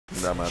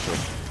in that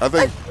matchup. I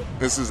think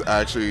this is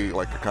actually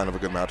like kind of a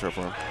good matchup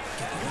for him.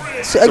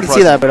 So I can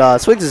see that, but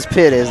Swigzy's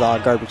pit is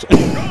garbage.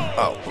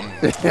 Oh,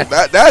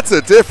 that's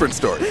a different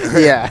story.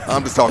 Yeah.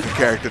 I'm just talking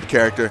character to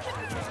character.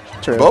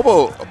 True.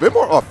 Bobo, a bit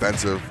more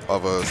offensive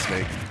of a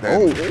snake.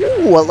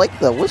 Oh, I like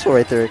the whistle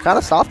right there. It kind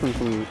of stopped him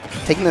from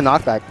taking the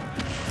knockback.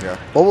 Yeah.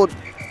 Bobo.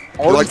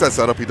 He likes that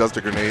setup. He does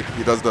the grenade.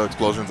 He does the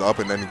explosions up,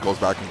 and then he goes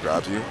back and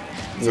grabs you.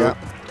 Yeah.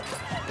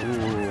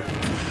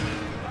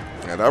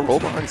 Yeah, that roll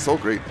behind is so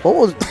great.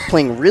 Bobo's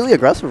playing really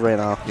aggressive right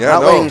now. Yeah,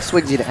 not letting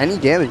Swigzy to any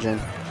damage in.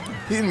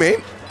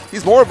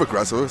 He's more of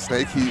aggressive.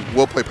 Snake. He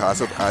will play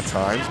passive at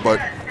times, but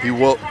he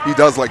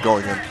does like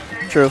going in.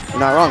 True. You're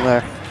not wrong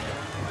there.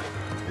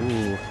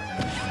 Ooh.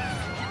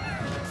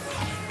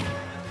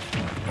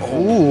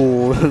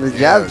 Ooh, the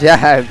jab.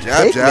 Jab.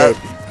 Okay, there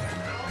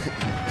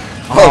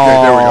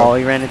we go. Oh,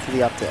 he ran into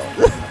the up tilt.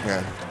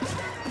 Yeah.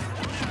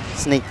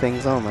 Snake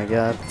things. Oh my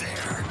god.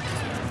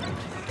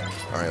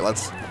 All right,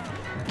 let's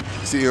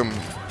see him.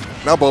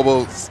 Now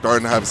Bobo's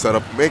starting to have a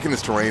setup, making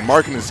his terrain,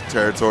 marking his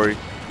territory.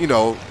 You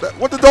know,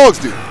 what the dogs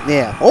do.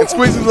 Yeah. And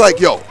Swigzy's like,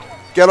 yo,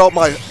 get out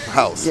my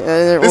house.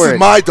 Yeah, this is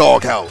my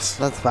dog house.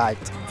 That's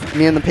fact.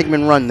 Me and the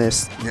pigmen run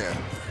this. Yeah.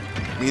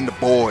 Me and the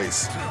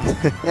boys.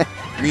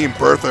 Me and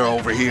Bertha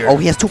over here. Oh,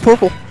 he has 2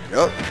 purple.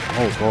 Yep.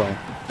 Oh, boy.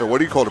 So what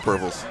do you call the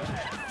purples?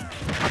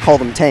 I call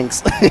them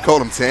tanks. You call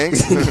them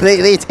tanks?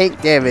 they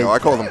take damage. No, I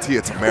call them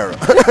Tia Tamara.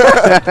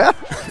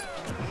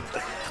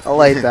 I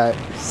like that.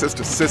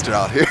 Sister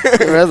out here.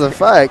 That's a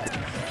fact.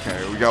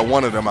 Okay, we got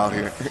one of them out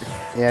here.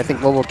 Yeah, I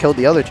think Bobo killed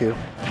the other 2.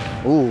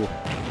 Ooh.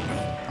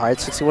 All right,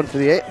 61 for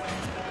the 8.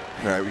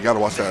 All right, we got to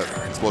watch that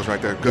explosion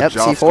right there. Good Yep,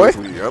 job, C4.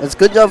 Swigzy. Yep. That's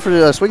good job for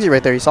Swigzy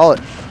right there. He saw it.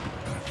 All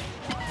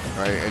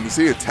right, and you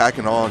see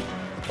attacking on.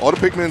 All the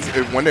Pikmins,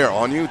 when they're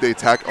on you, they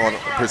attack on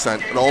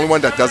percent. The only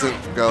one that doesn't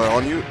go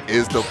on you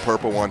is the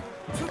purple one.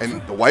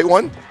 And the white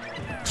one,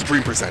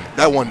 extreme percent.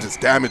 That one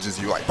just damages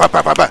you like, bah,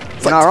 bah, bah, bah.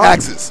 It's like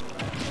taxes.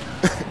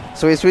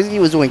 So Swigzy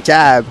was doing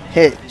jab,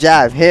 hit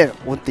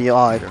with the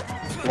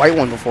white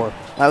one before.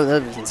 That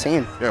was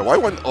insane. Yeah,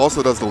 white one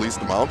also does the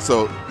least amount,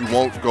 so you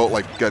won't go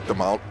like get the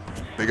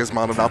biggest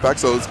amount of knockback.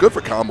 So it's good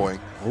for comboing.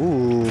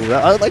 Ooh,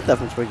 I like that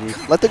from Swigzy.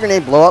 Let the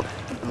grenade blow up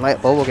and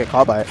let Bobo get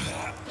caught by it.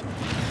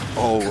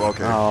 Oh,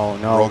 okay. Oh,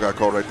 no. Roll got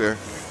caught right there.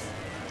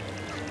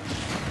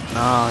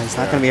 No, he's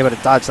not going to be able to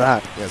dodge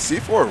that. Yeah,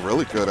 C4 are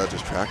really good at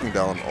just tracking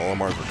down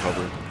Olimar's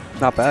recovery.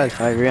 Not bad.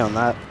 I agree on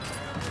that.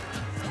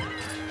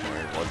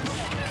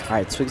 All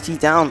right, Swigzy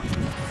down.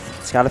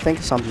 He's got to think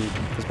of something.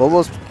 Because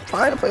Bobo's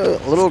trying to play a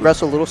little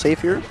aggressive, a little safe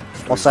here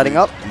while setting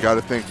up. You got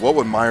to think, what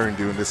would Myron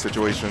do in this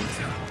situation?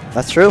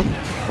 That's true.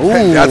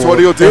 Ooh. That's what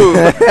he'll do.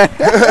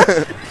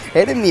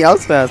 Hit him the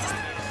outfest.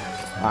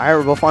 All right,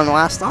 we're both on the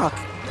last stock.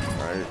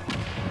 All right.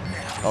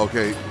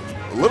 Okay,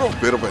 a little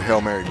bit of a Hail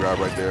Mary grab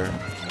right there.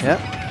 Yeah.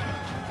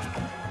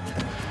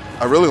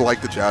 I really like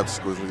the jab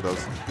Swigzy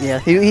does. Yeah,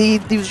 he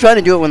was trying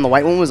to do it when the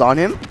white one was on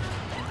him,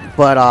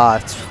 but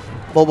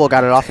Bobo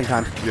got it off in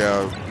time.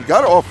 Yeah, he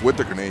got it off with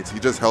the grenades. He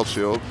just held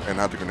shield and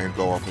had the grenade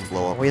go off and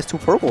blow up. Oh, he has 2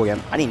 purple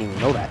again. I didn't even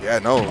know that. Yeah,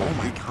 no,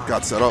 he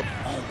got set up.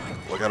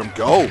 Look at him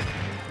go.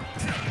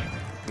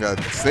 Yeah,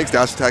 Snake's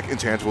dash attack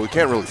intangible. You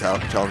can't really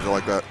challenge it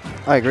like that.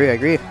 I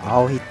agree.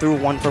 Oh, he threw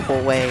 1 purple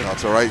away.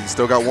 That's all right. He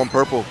still got 1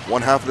 purple.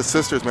 1/2 of the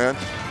sisters, man.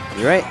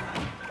 You're right.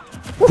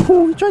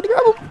 Woohoo, he tried to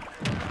grab him.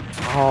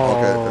 Oh.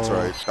 Okay, that's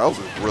right. That was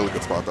a really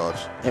good spot dodge.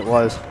 It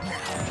was.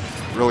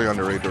 Really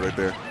underrated right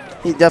there.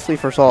 He definitely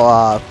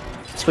foresaw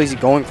Swigzy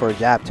going for a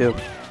jab, too.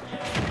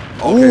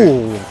 Okay,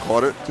 Ooh.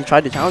 caught it. He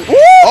tried to challenge. Ooh,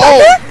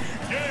 oh!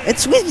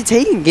 It's Swigzy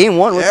taking game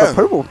 1 with the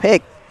purple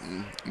pick.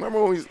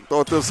 Remember when we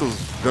thought this was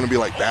going to be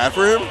like bad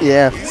for him?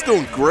 Yeah. He's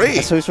doing great.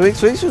 Yeah, so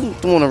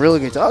Swigzy's doing a really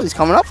good job. He's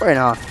coming up right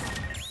now.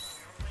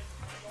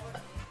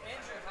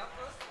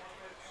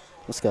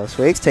 Let's go.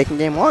 Swigs taking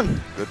game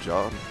 1. Good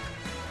job.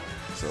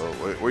 So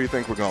where do you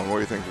think we're going? Where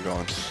do you think we're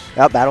going?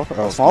 Yeah,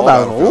 small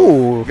battle.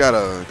 Ooh. You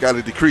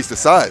gotta decrease the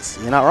size.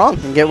 You're not wrong.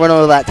 And get rid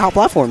of that top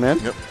platform, man.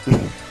 Yep.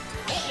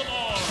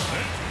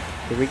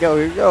 Here we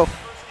go.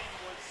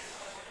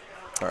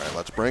 All right,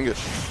 let's bring it.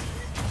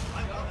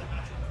 3,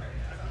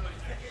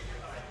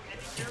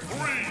 2,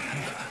 1,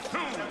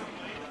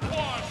 go!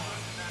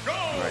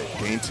 All right,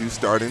 game 2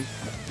 starting.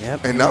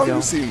 Yep. And now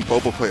you're seeing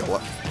Bobo play a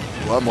lot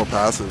more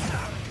passive.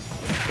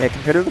 Yeah,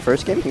 compared to the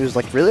first game, he was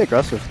like really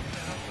aggressive.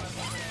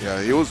 Yeah,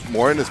 he was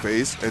more in his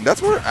face, and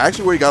that's where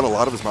he got a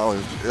lot of his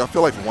mileage. I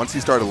feel like once he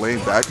started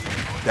laying back,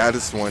 that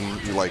is when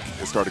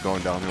it started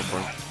going downhill for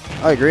him.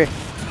 I agree.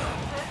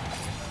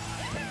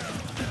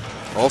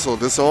 Also,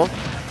 this song,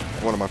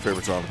 one of my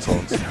favorite songs.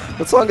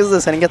 What song is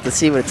this? I didn't get to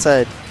see what it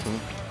said.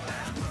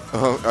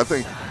 I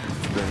think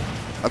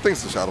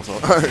it's the Shadow song.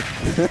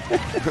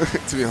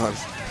 To be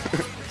honest.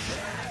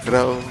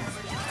 Hello,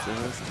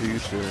 just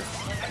teacher.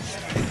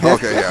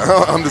 Okay,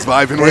 yeah, I'm just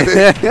vibing with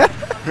it.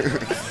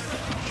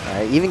 All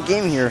right, even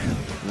game here.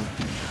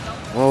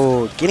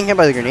 Whoa, getting hit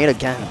by the grenade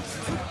again.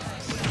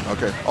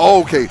 Okay.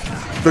 Okay.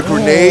 The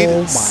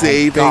grenade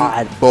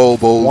saving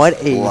Bobo's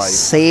What a life.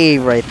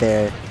 save right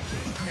there.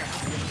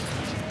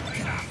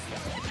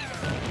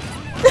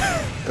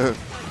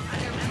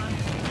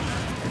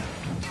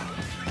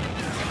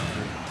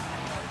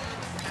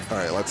 All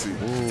right, let's see.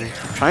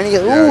 Trying to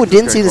get. Yeah, Ooh, just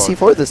didn't see the getting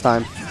C4 this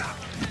time.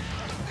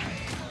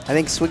 I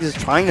think Swigzy is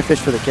trying to fish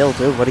for the kill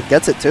too, but he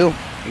gets it too.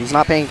 He's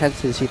not paying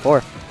attention to the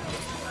C4.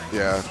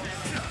 Yeah.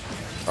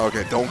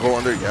 Okay, don't go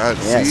under. Yeah.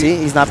 Yeah, see?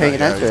 He's not paying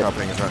attention to he's it. not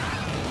paying attention.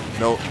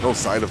 No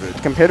sight of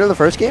it. Compared to the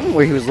first game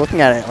where he was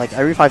looking at it like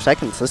every 5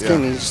 seconds, this Yeah.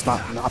 game he's just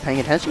not paying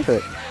attention to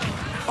it.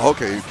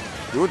 Okay,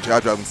 doing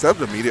jab instead of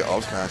the immediate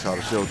up smash out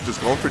of shield,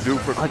 just going for Duke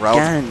for Again.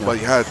 rounds. But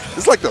he had this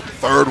is like the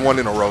 3rd one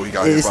in a row he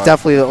got hit It's by.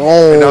 definitely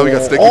And now he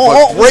got sticky.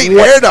 But great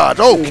air dodge.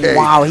 Okay.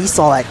 Wow, he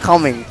saw that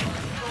coming.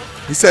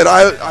 He said,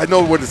 I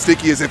know where the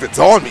sticky is if it's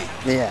on me.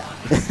 Yeah.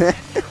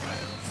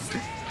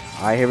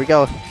 All right, here we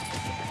go. All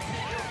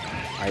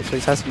right, so he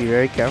has to be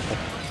very careful.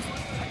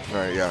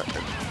 All right, yeah.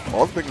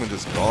 All the Pikmin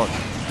just gone.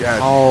 Yeah.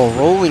 Oh,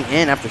 rolling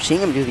in after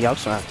seeing him do the up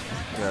smash.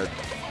 Yeah.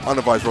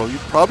 Unadvised roll. You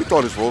probably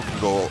thought his roll could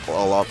go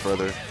a lot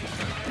further.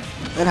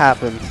 It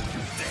happens.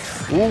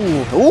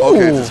 Ooh.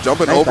 Okay, just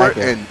jumping Nice over back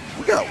it, air. and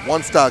we got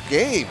one stock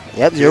game.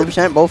 Yep,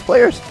 0% both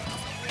players.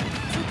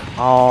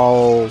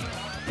 Oh.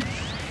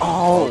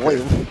 Oh, Okay.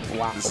 wait.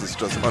 Wow. This is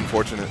just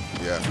unfortunate.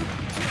 Yeah.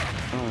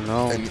 Oh,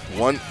 no. And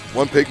one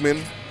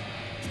Pikmin,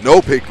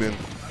 no Pikmin.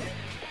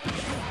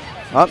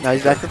 Oh, now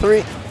he's back to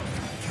 3.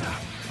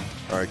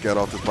 All right, get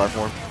off this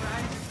platform.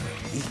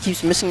 He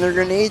keeps missing their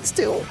grenades,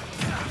 too.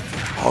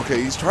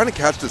 Okay, he's trying to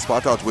catch the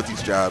spot dodge with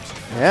these jabs.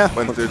 Yeah.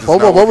 But they're just not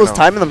Bobo's working out.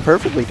 timing them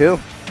perfectly, too.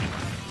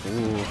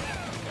 Ooh.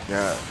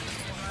 Yeah,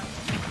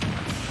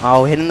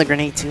 Oh, hitting the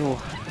grenade, too.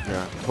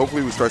 yeah.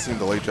 Hopefully we start seeing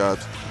the late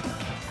jabs.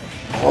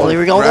 Oh, there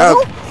we go. Grab.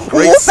 Oh,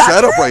 Great back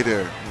setup there. right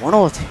there.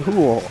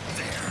 102.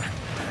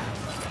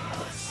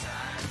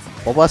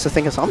 Bobo has to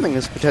think of something.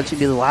 This could potentially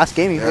be the last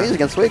game he Yeah. plays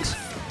against Swigs.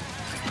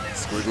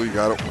 Squiggly, you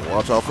gotta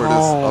watch out for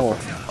Oh.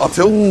 this. Up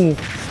tilt. Ooh.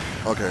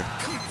 Okay.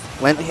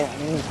 Went here.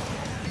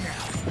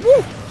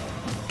 Woo.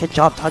 Good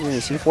job dodging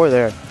the C4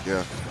 there.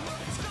 Yeah.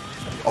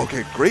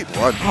 Okay, great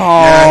run.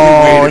 Oh,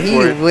 Yeah, he he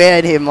waited for it.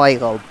 read him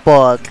like a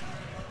buck.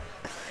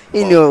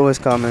 He knew it was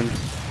coming.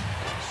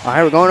 All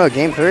right, we're going to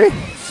game 3.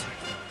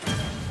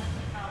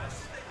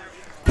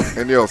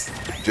 And yo,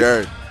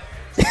 Jared,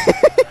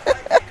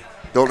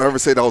 don't ever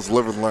say that was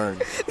live and learn.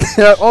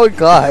 Oh,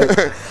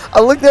 God. I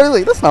looked at it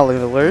like, that's not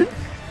live and learn.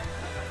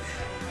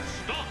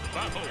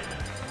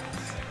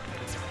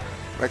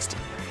 Next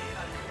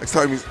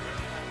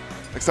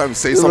time you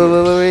say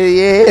something.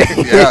 Yeah.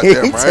 Yeah,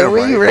 damn right, So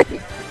we right.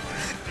 right.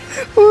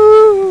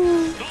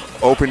 Woo.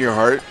 Open your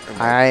heart. And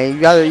All right, you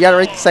gotta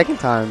rate the second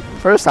time.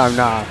 First time,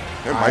 nah.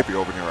 it might be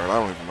open your heart. I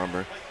don't even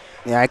remember.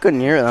 Yeah, I couldn't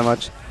hear it that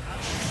much.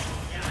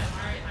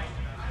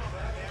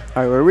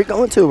 All right, where are we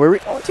going to?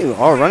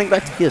 Oh, running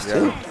back to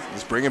PS2. Yeah,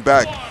 just bring it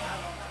back.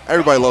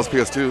 Everybody loves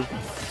PS2,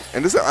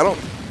 and this I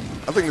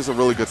think this is a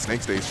really good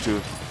Snake stage too.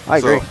 I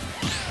agree. So,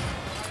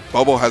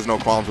 Bobo has no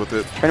qualms with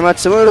it. Pretty much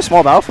similar to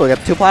Small Battlefield. You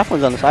have 2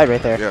 platforms on the side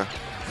right there. Yeah.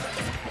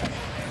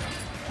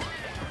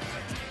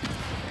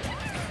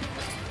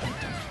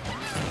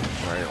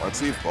 All right, let's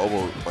see if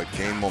Bobo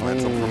gain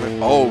momentum from it.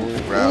 Oh,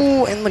 grab.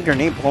 Ooh, and the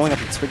grenade blowing up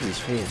in Swigzy's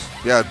face.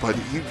 Yeah, but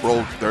he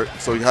rolled dirt,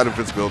 so he had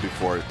invincibility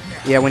for it.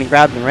 Yeah, when he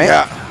grabbed him, right?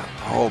 Yeah.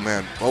 Oh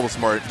man, Bobo's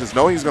smart. Just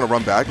knowing he's gonna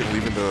run back and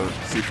leaving the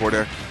C4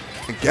 there,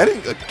 and getting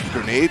a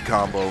grenade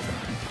combo. All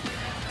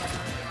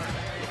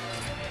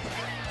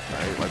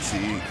right, let's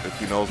see if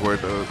he knows where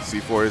the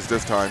C4 is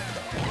this time.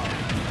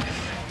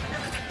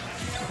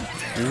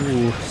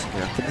 Ooh,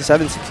 Yeah.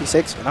 57,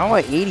 66. But now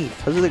at 80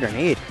 because of the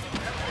grenade.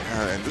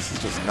 Yeah, and this is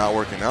just not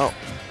working out.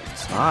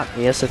 It's not.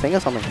 He has to think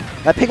of something.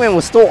 That Pikmin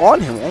was still on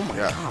him. Oh my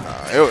Yeah,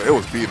 god. it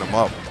was beating him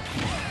up.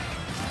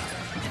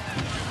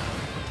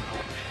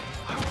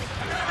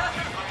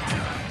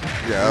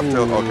 Yeah, up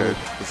tilt. Okay,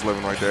 it's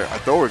living right there. I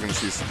thought we were gonna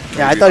see.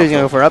 Yeah, I maybe thought he was up going to go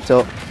tilt. for up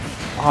tilt.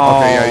 Oh.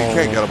 Okay, yeah, you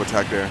can't get up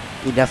attack there.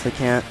 He definitely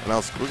can't. And I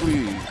was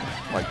quickly,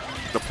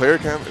 the player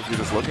cam, if you're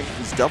just looking,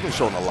 he's definitely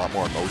showing a lot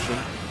more emotion.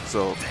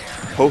 So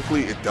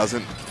hopefully it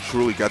doesn't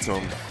truly get to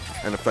him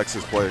and affects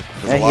his play.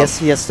 Yeah, he has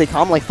to stay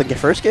calm like the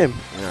first game.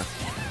 Yeah.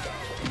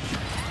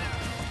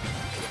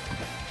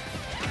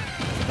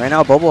 Right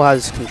now, Bobo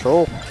has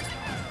control.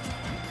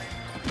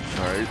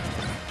 All right.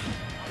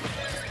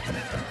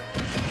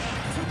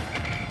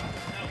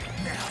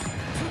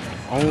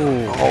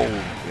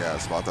 Oh. Yeah,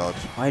 spot dodge.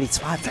 Mighty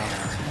spot down.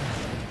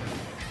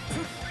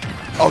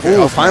 Okay.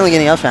 Ooh, finally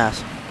getting up smash.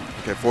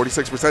 Okay,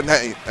 46%. That's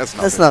nothing.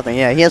 That's nothing.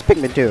 Yeah, he has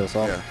Pikmin too,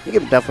 so Yeah. he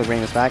can definitely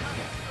bring this back.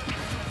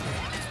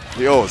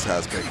 He always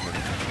has Pikmin.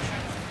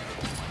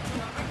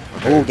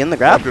 Ooh, getting the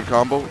grab. Good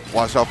combo.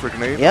 Watch out for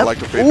grenade. I Yep. like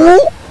the fade Ooh.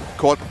 back.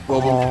 Caught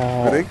Bobo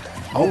Oh. grenade.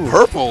 Oh, Ooh.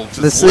 purple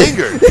just This is-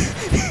 lingered.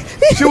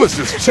 She was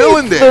just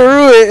chilling there.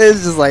 Through it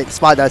is just like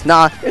spot dodge.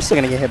 Nah, you're still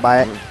gonna get hit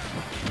by it.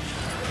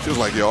 She was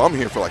like, yo, I'm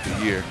here for like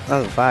a year. That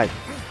was a fact.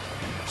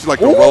 She's like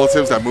the Ooh.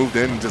 relatives that moved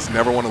in and just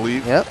never want to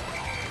leave. Yep.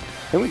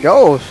 Here we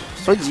go.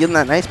 Swigzy's getting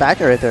that nice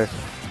backer right there.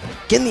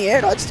 Getting the air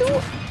dodge too.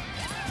 Yeah,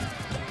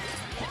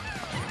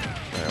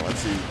 let's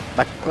see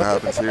Back. what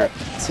happens here.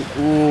 Let's see.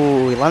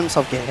 Ooh, he let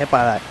himself get hit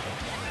by that.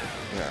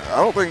 Yeah, I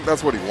don't think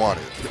that's what he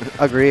wanted.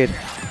 Agreed.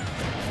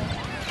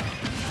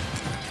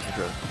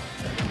 Okay.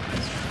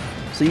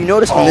 So you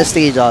notice on this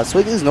stage,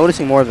 Swigzy is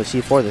noticing more of the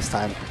C4 this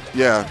time.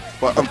 Yeah,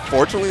 but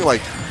unfortunately,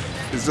 like,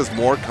 it's just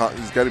more.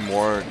 He's getting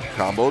more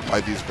comboed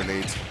by these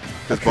grenades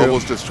because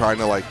Bobo's just trying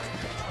to like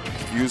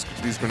use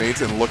these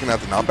grenades and looking at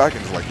the knockback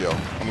and is like, yo,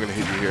 I'm gonna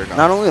hit you here now.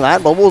 Not only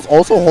that, Bobo's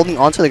also holding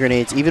onto the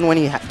grenades even when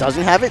he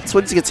doesn't have it.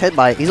 Swigzy gets hit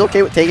by it. He's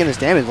okay with taking his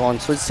damage while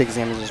Swigzy takes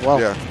damage as well.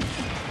 Yeah,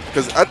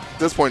 because at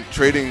this point,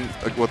 trading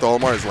with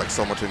Olimar is like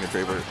so much in your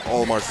favor.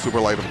 Olimar's super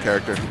light of a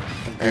character,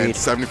 and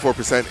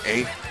 74%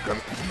 ain't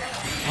gonna.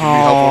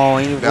 Oh,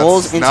 he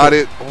rolls That's into not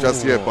it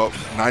just yet, but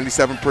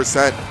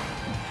 97%.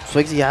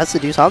 Swigzy has to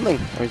do something,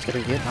 or he's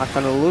gonna get knocked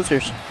under the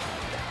losers.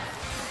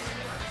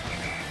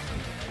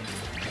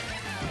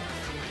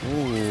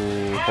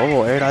 Ooh,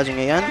 Bobo air dodging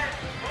again.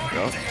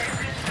 No.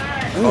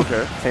 Ooh,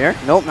 Okay. Fair.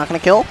 Nope, not gonna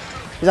kill.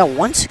 He's at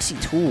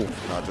 162.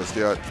 Not just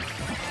yet.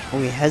 Oh,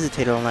 he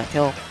hesitated on that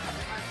kill.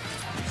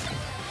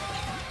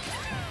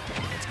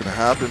 It's gonna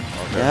happen.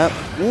 Okay. Yep.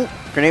 Ooh,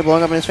 grenade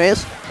blowing up in his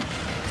face.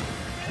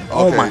 Okay,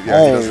 Oh my!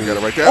 yeah, he doesn't get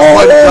it right there. Oh, Oh,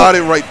 I got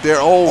it right there.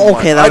 Oh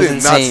okay, my! that I was did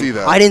insane. not see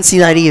that. I didn't see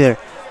that either.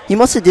 He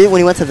must have did it when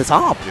he went to the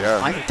top.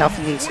 Yeah. I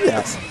definitely didn't see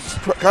that.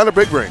 Kind of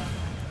big brain.